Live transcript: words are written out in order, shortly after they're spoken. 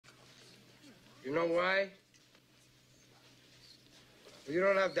You know why? You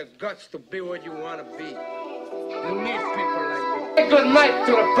don't have the guts to be what you want to be. You need people like that. Good night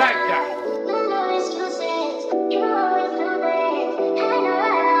to the bad guy.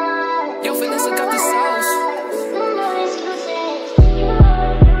 Yo, Vanessa got the sauce.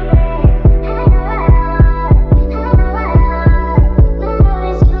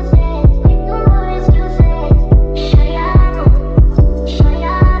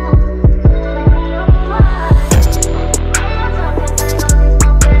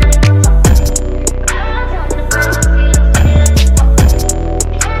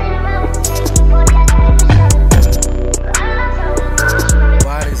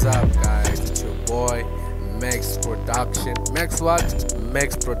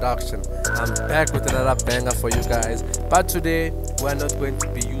 Max Production. I'm back with another banger for you guys, but today we're not going to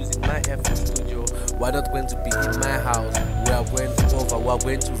be using my FX studio. We're not going to be in my house. We're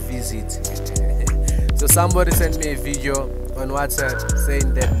going to visit. So somebody sent me a video on WhatsApp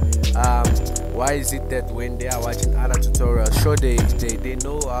saying that why is it that when they are watching other tutorials, sure they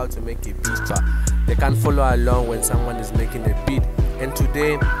know how to make a beat, but they can't follow along when someone is making a beat. And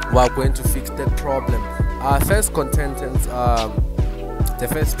today we're going to fix that problem. Our first contestant, the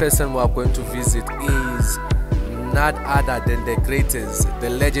first person we are going to visit is not other than the greatest, the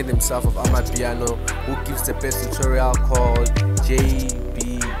legend himself of AMAPIANO, who gives the best tutorial called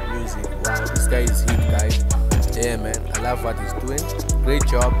JB Music. Wow, this guy is hit, guys. Yeah, man, I love what he's doing. Great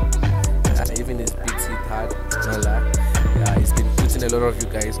job. Even his beats hit hard. No lie. Yeah, he's been putting a lot of you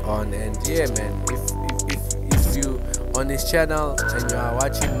guys on, and yeah, man, if you on his channel and you are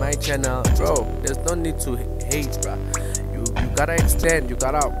watching my channel, bro, there's no need to hate, bro. You gotta extend, you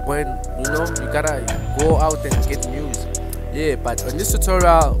gotta you gotta go out and get news. Yeah, but on this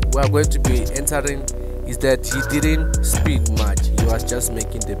tutorial we are going to be entering is that he didn't speak much, he was just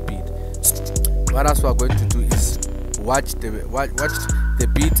making the beat. What else we are going to do is watch the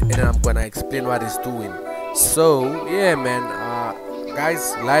beat, and then I'm gonna explain what he's doing. So yeah, man,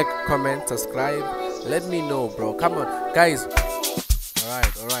 guys, like, comment, subscribe, let me know, bro. Come on, guys. Alright.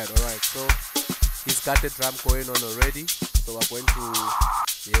 So he's got the drum going on already, so we're going to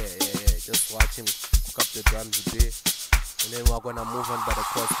just watch him hook up the drums a bit, and then we're gonna move on by the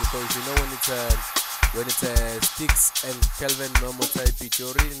chords, because you know when it's a Sticks and Kelvin normal type beat, you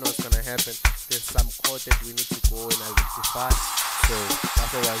already know what's gonna happen. There's some chord that we need to go and identify, so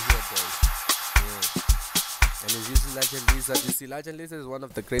that's what we're here, boys. Yeah. And he's using Legend Lizard. You see, Legend Lizard is one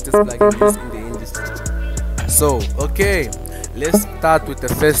of the greatest plugins in the industry. So, okay, let's start with the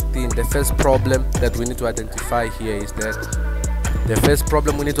first thing. The first problem that we need to identify here is that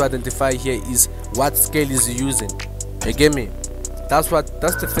what scale is he using. You get me? That's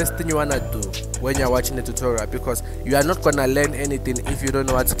the first thing you wanna do when you're watching the tutorial, because you are not gonna learn anything if you don't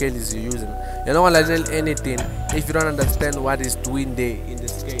know what scale is he using. You're not gonna learn anything if you don't understand what he's doing there in the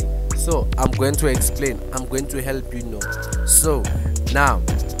scale. So I'm going to explain, I'm going to help you know. So now,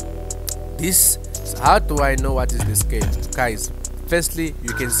 how do I know what is the scale? Guys, firstly,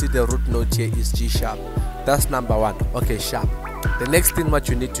 you can see the root note here is G sharp. That's number one. Okay, sharp. The next thing what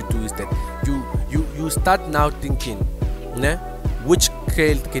you need to do is that you start now thinking, which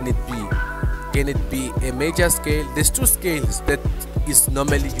scale can it be? Can it be a major scale? There's two scales that is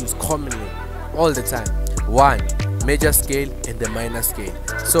normally used commonly all the time. One, major scale, and the minor scale.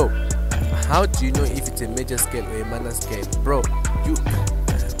 So how do you know if it's a major scale or a minor scale, bro?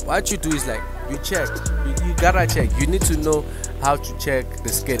 What you do is like you check, you gotta check. You need to know how to check the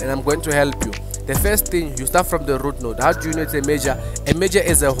scale, and I'm going to help you. The first thing, you start from the root note. How do you know it's a major? A major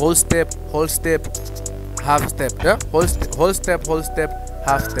is a whole step, half step. Yeah, whole step,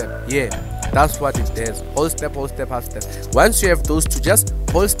 half step. Yeah, that's what it does. Whole step, half step. Once you have those two, just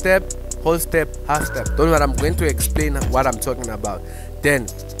whole step, half step. Don't worry, I'm going to explain what I'm talking about. Then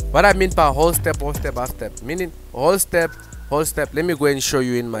what I mean by whole step, half step, meaning whole step. Let me go and show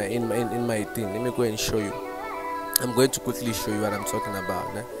you in my thing. Let me go and show you. I'm going to quickly show you what I'm talking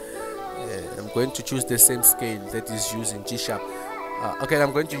about. I'm going to choose the same scale that is used in G sharp. Okay,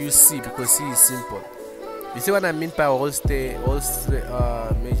 I'm going to use C because C is simple. You see what I mean by whole step,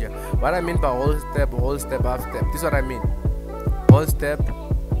 major? What I mean by whole step, half step. This is what I mean. Whole step,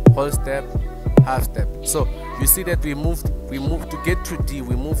 half step. So you see that we moved to get to D.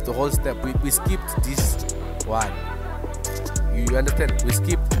 We moved the whole step. We skipped this one. You understand? We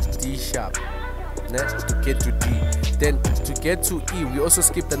skipped D sharp to get to D. Then to get to E, we also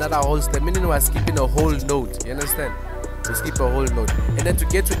skipped another whole step, meaning we are skipping a whole note. You understand? We skip a whole note. And then to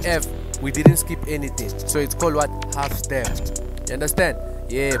get to F, we didn't skip anything. So it's called what? Half step. You understand?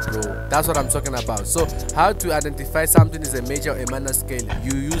 Yeah, bro, that's what I'm talking about. So how to identify something is a major or a minor scale?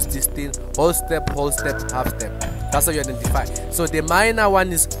 You use this thing: whole step, half step. That's how you identify. So the minor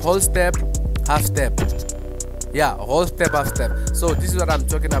one is whole step, half step. Yeah, whole step, half step. So this is what I'm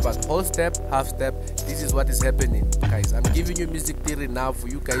talking about: whole step, half step. This is what is happening, guys. I'm giving you music theory now for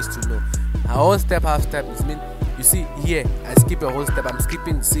you guys to know. A whole step, half step is mean, you see here, I skip a whole step. I'm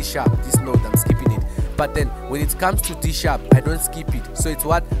skipping C sharp, this note, I'm skipping it. But then when it comes to D sharp, I don't skip it. So it's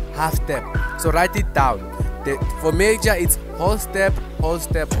what? Half step. So write it down. For major, it's whole step,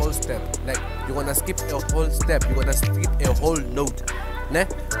 like you're gonna skip a whole step, you're gonna skip a whole note, ne?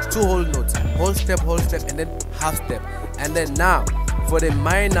 2 whole notes, whole step, and then half step. And then now for the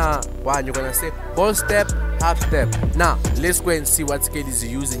minor one, you're gonna say whole step, half step. Now let's go and see what scale is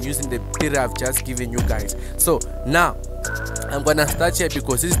using the theory I've just given you guys. So now I'm gonna start here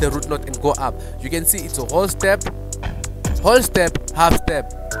because this is the root note and go up. You can see it's a whole step, half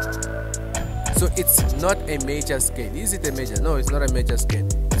step. So it's not a major scale. Is it a major? No, it's not a major scale.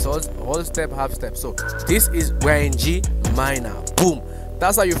 It's whole step, half step. So this is we're in G minor. Boom.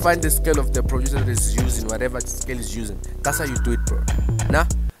 That's how you find the scale of the producer that is using, whatever scale is using. That's how you do it, bro. Nah?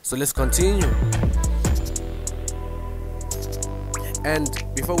 So let's continue. And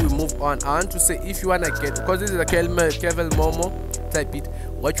before we move on, I want to say, if you wanna get, because this is a Kevel Momo type beat,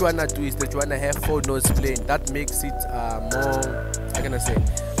 what you wanna do is that you wanna have 4 notes playing. That makes it more, how can I say,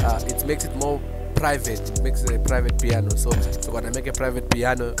 it makes it more private. It makes it a private piano. So when I make a private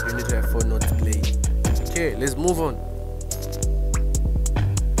piano, you need to have 4 notes playing. Okay, let's move on.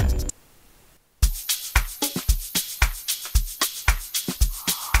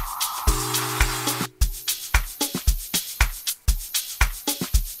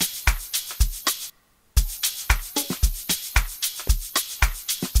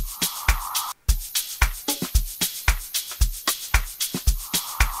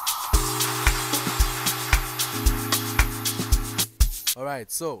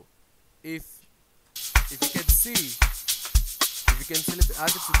 Alright, so if you can see, let's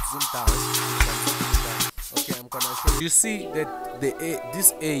ask it to zoom down. Okay, I'm gonna show you. You see that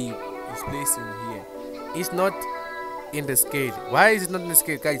this A is placed in here. It's not in the scale. Why is it not in the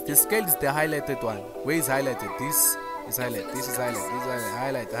scale, guys? The scale is the highlighted one. Where is highlighted? This is highlighted. This is highlighted. This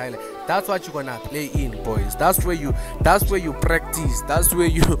is highlight. That's what you're gonna play in, boys. That's where you practice. That's where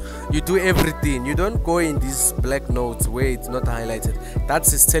you do everything. You don't go in these black notes where it's not highlighted.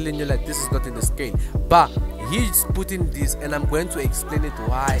 That's just telling you like this is not in the scale. But he's putting this, and I'm going to explain it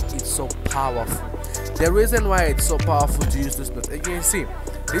why it's so powerful. The reason why it's so powerful to use this note. You can see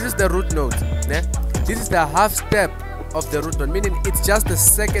this is the root note. Yeah? This is the half step of the root note, meaning it's just the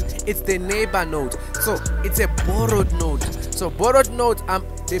second, it's the neighbor note. So it's a borrowed note. So borrowed note,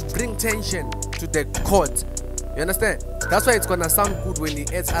 they bring tension to the chord. You understand? That's why it's gonna sound good when he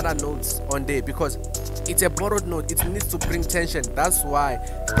adds other notes on there, because it's a borrowed note. It needs to bring tension. That's why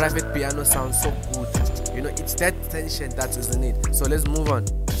private piano sounds so good. You know, it's that tension that is in it. So let's move on.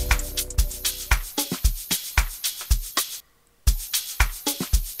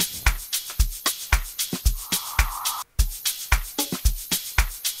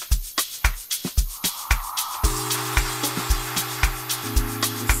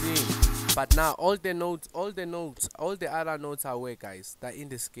 But now all the other notes are where, guys? They're in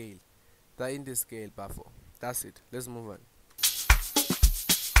the scale. They're in the scale buffer. That's it. Let's move on.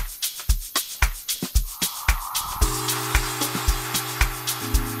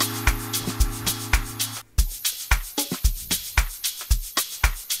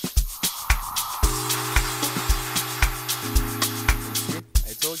 See?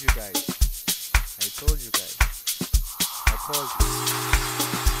 I told you guys.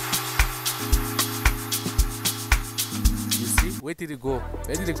 Where did it go?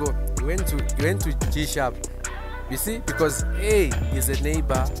 He went to G sharp. You see, because A is a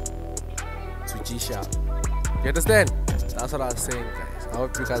neighbor to G sharp. You understand? That's what I was saying, guys. I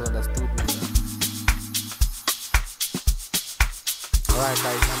hope you guys understood me. Alright,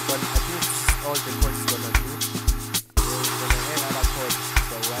 guys, I think this is all the chords is gonna do. We're gonna end other chords,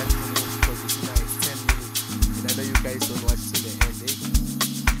 so we have to move because it's now 10 minutes, and I know you guys don't watch till the end,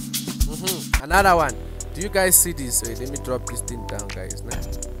 eh? Another one. Do you guys see this? Wait, let me drop this thing down, guys.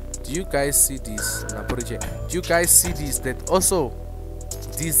 Do you guys see this? Do you guys see this? That also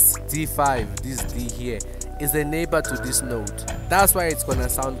this D5, this D here, is a neighbor to this note. That's why it's gonna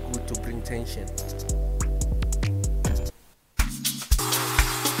sound good to bring tension.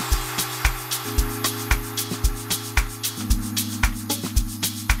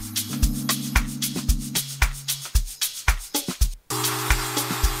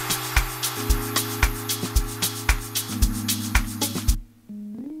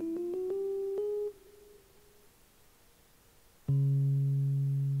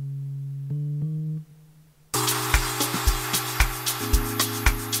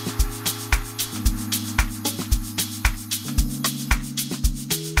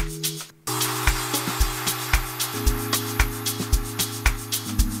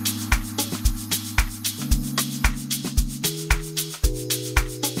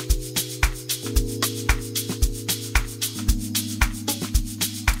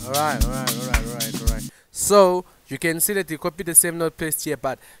 Alright. So you can see that he copied the same note placed here,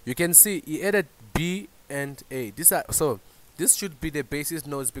 but you can see he added B and A. This should be the basis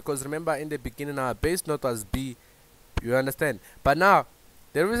notes, because remember in the beginning our bass note was B. You understand? But now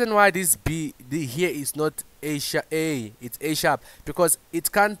the reason why this B here is not it's A sharp, because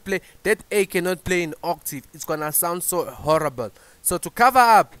it can't play, that A cannot play in octave. It's gonna sound so horrible. So to cover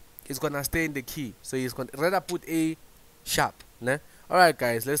up, it's gonna stay in the key. So he's gonna rather put A sharp. Né? Alright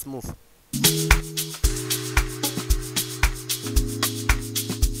guys, let's move.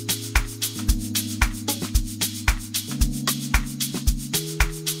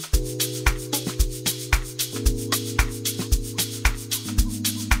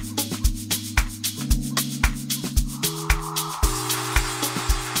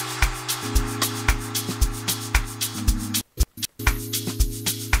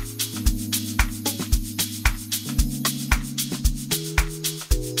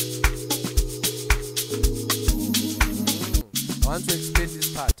 I want to explain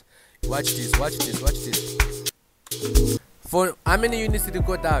this part. Watch this. For how many units did it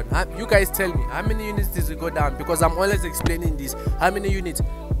go down? You guys tell me, how many units did it go down? Because I'm always explaining this. How many units?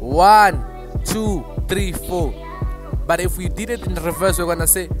 1, 2, 3, 4. But if we did it in reverse, we're gonna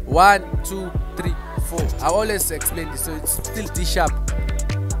say 1, 2, 3, 4. I always explain this, so it's still D sharp.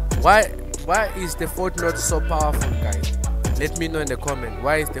 Why is the fourth note so powerful, guys? Let me know in the comment.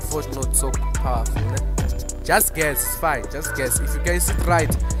 Why is the fourth note so powerful? Just guess, it's fine. Just guess. If you guess it right,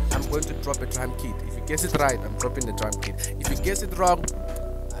 I'm going to drop a drum kit. If you guess it right, I'm dropping the drum kit. If you guess it wrong,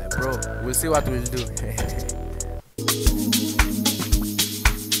 bro, we'll see what we'll do.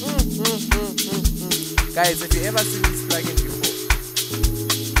 Guys, if you ever seen this plugin before,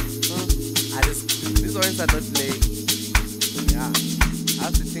 these ones are not playing. Yeah, I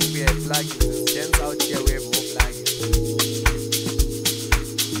have to think we have plugins. Gens out here, we have more plugins.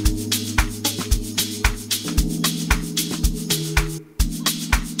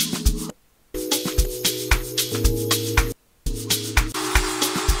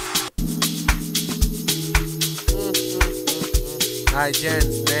 Hi,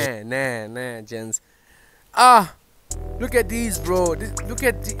 gens, nah, gens. Look at these, bro. Look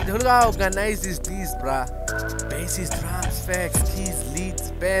how organized is these, bruh. Basses, drums, effects, keys,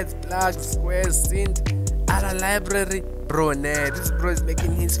 leads, pads, plugs, squares, synth, other library. Bro, nah, this bro is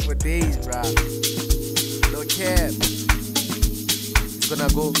making hits for days, bruh. No cap. It's gonna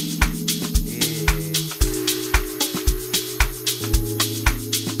go. Yeah.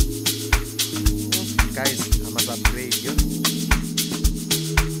 Guys, I must upgrade, yo.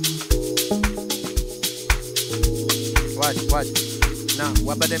 Watch. Now,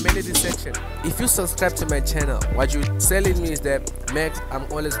 what about the melody section? If you subscribe to my channel, what you're telling me is that, Max, I'm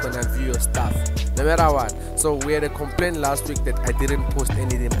always gonna view your stuff, no matter what. So we had a complaint last week that I didn't post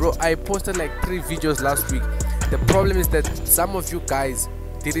anything. Bro, I posted like 3 videos last week. The problem is that some of you guys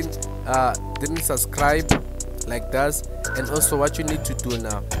didn't subscribe like this. And also what you need to do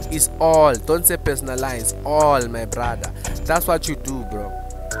now is all, don't say personalize, all, my brother. That's what you do, bro.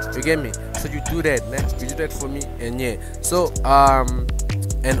 You get me? So you do that, man. You do that for me, and yeah. So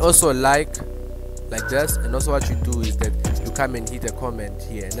and also like this, and also what you do is that you come and hit a comment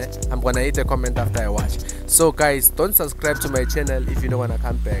here, né? I'm gonna hit a comment after I watch. So guys, don't subscribe to my channel if you don't wanna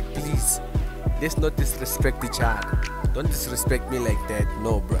come back, please. Let's not disrespect each other. Don't disrespect me like that,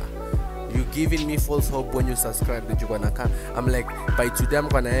 no, bruh. You giving me false hope when you subscribe that you're gonna come. I'm like, by today I'm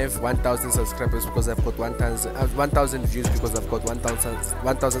gonna have 1,000 subscribers because I've got 1,000 views because I've got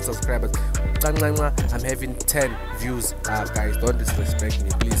 1,000 subscribers. I'm having 10 views. Guys, don't disrespect me,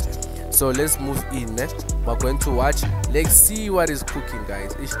 please. So let's move in. We're going to watch. Let's see what is cooking,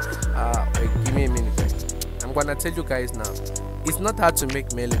 guys. Wait, give me a minute, guys. I'm gonna tell you guys now. It's not hard to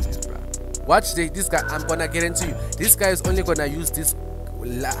make melodies, bro. Watch this guy. I'm gonna guarantee you, this guy is only gonna use this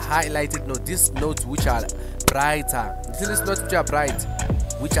highlighted note, these notes which are brighter. You see these notes which are bright,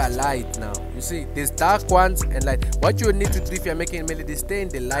 which are light. Now you see there's dark ones and light. What you need to do if you're making a melody, stay in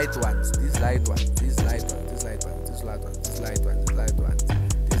the light ones, these light ones, these light ones, these light ones, these light ones, these light ones, these light ones,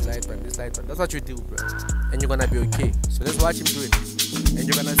 this light one, this light one. That's what you do, bro, and you're gonna be okay. So let's watch him do it, and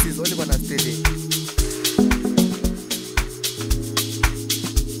you're gonna see it's only gonna stay there.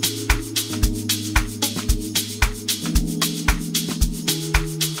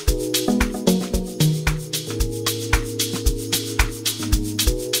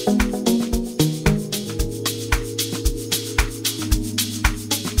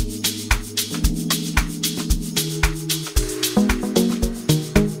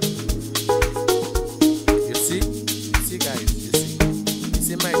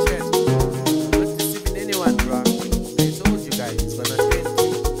 My chest.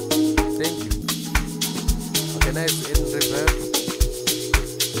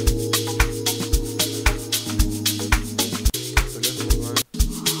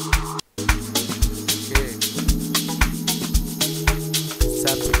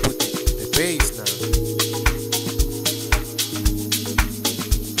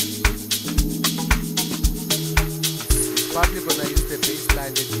 probably gonna use the bass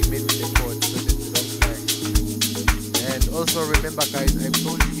line that we made with the chords so that we don't clash. And also remember guys, I've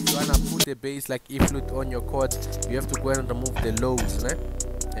told you if you wanna put the bass like E flute on your chords, you have to go and remove the lows, right?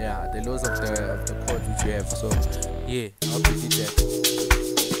 Yeah, the lows of the chords which you have. So yeah, I hope you did that.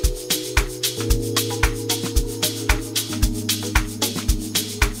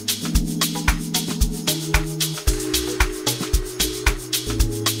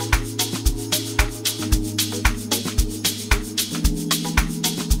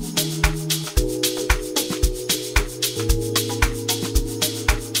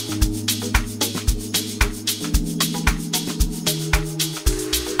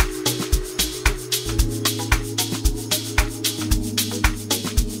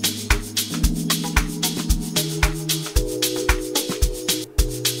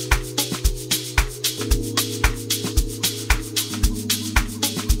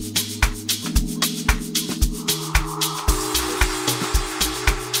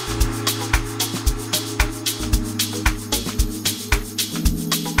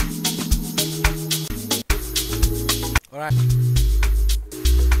 Alright.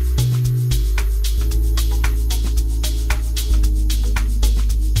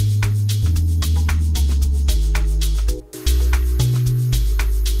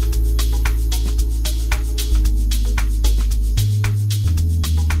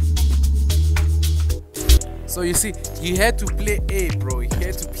 So you see, you had to play A, bro. You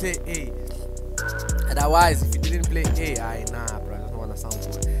had to play A. Otherwise, if you didn't play A, nah, bro, I don't wanna sound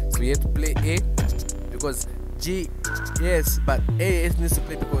good. So you have to play A because G, yes, but A needs to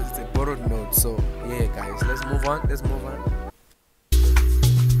play because it's a borrowed note. So yeah, guys, let's move on. Let's move on.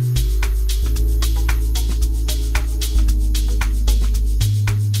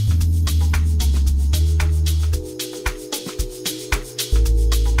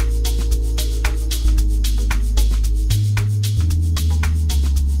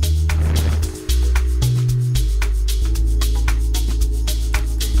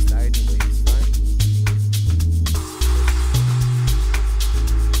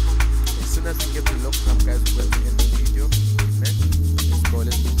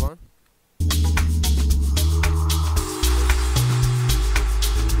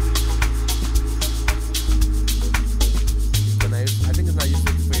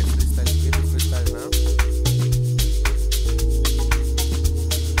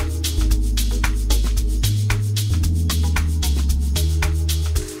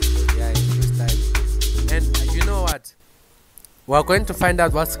 We're going to find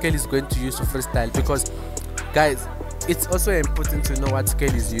out what scale is going to use to freestyle, because guys, it's also important to know what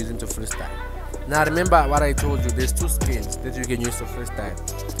scale is using to freestyle. Now remember what I told you, there's two scales that you can use to freestyle.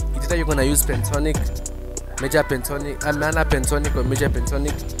 Either you're gonna use pentatonic, major pentatonic, minor pentatonic or major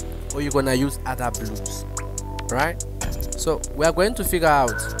pentatonic, or you're gonna use other blues, right? So we are going to figure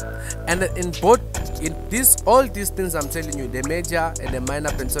out, and in all these things I'm telling you, the major and the minor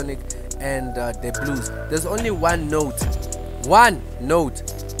pentatonic and the blues, there's only one note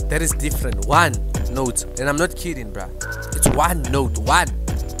that is different. One note, and I'm not kidding, bruh. It's one note, one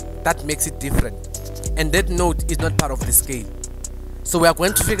that makes it different, and that note is not part of the scale. So we are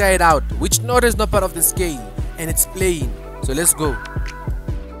going to figure it out, which note is not part of the scale and it's playing. So let's go.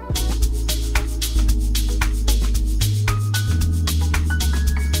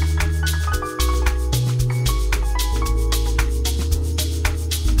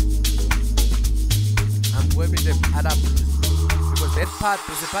 I'm going with the other blues. That part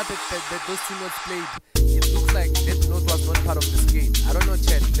was the part that those two notes played. It looks like that note was not part of the scale. I don't know,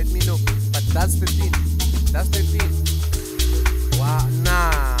 chat, let me know. But that's the thing. That's the thing. Wow,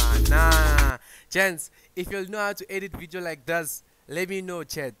 nah. Gents, if you know how to edit video like this, let me know,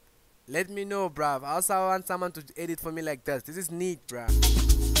 chat. Let me know, bruv. I also want someone to edit for me like this. This is neat, bruv.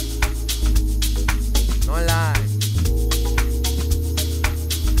 No lie.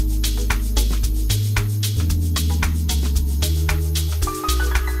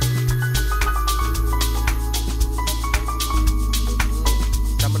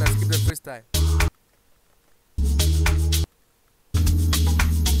 Freestyle.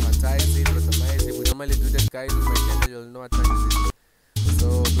 We normally do that, guys. With my channel, you'll know what time it is.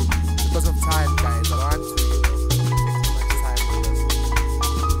 So because of time, guys, I don't want to take too much time with us.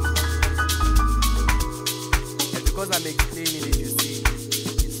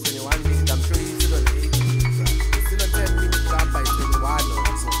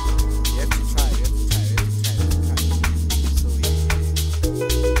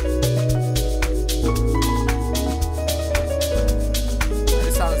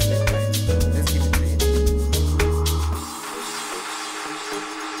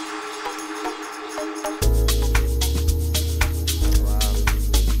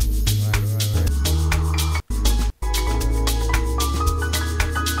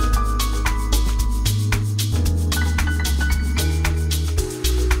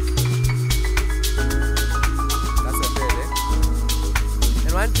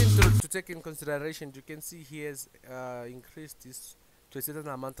 thing to take in consideration, you can see he has increased this to a certain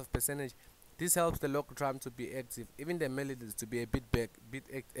amount of percentage. This helps the lock drum to be active, even the melodies to be a bit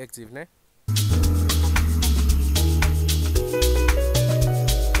active, ne?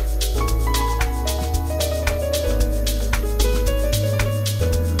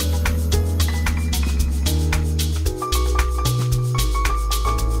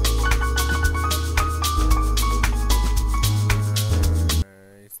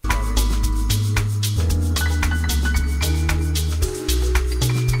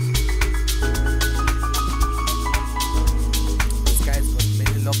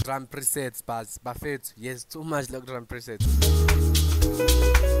 Drum presets, but yes, too much lock drum presets.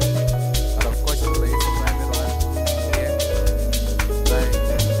 But of course, you play the private one. Yeah.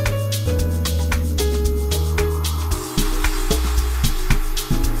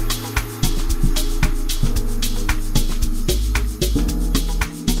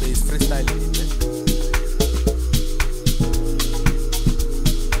 So he's freestyling it.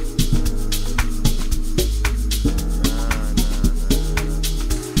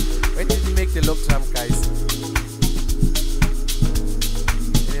 The lock drum, guys.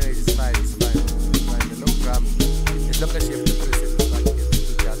 Anyway, it's fine. The lock drum, as long as you have the preset, you can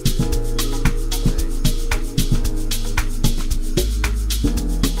do justice.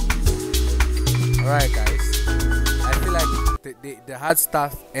 Alright, guys. I feel like the hard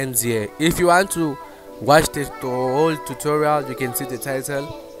stuff ends here. If you want to watch the whole tutorial, you can see the title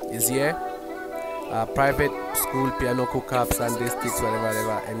is here. Private school piano cook-up, Sunday sticks,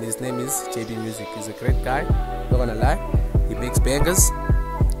 whatever, and his name is JB Musiq. He's a great guy, not gonna lie. He makes bangers.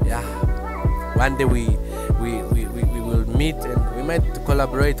 Yeah, one day we will meet and we might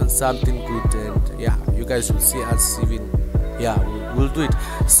collaborate on something good, and yeah, you guys will see us even. Yeah, we'll do it.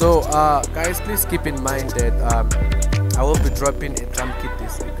 So guys, please keep in mind that I will be dropping a drum kit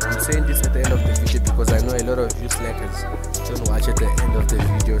this week. I'm saying this at the end of the video because I know a lot of you slackers don't watch at the end of the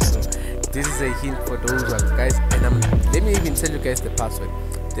video, so this is a hint for those ones, guys. And let me even tell you guys the password.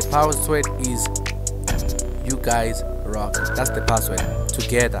 The password is you guys rock. That's the password.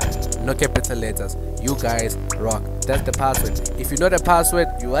 Together, no capital letters. You guys rock. That's the password. If you know the password,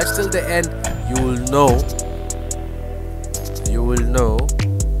 you watch till the end, you will know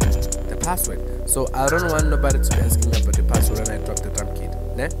the password. So I don't want nobody to be asking about the password when I drop the drum kit,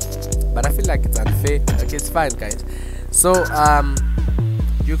 ne? But I feel like it's unfair. Okay, it's fine, guys. So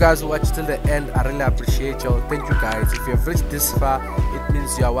you guys who watch till the end, I really appreciate y'all. Thank you, guys. If you have reached this far, it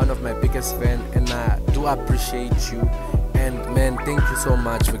means you are one of my biggest fans, and I do appreciate you. And man, thank you so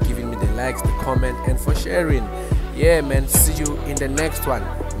much for giving me the likes, the comment, and for sharing. Yeah, man, see you in the next one.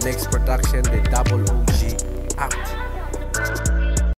 Next production, the double OG out.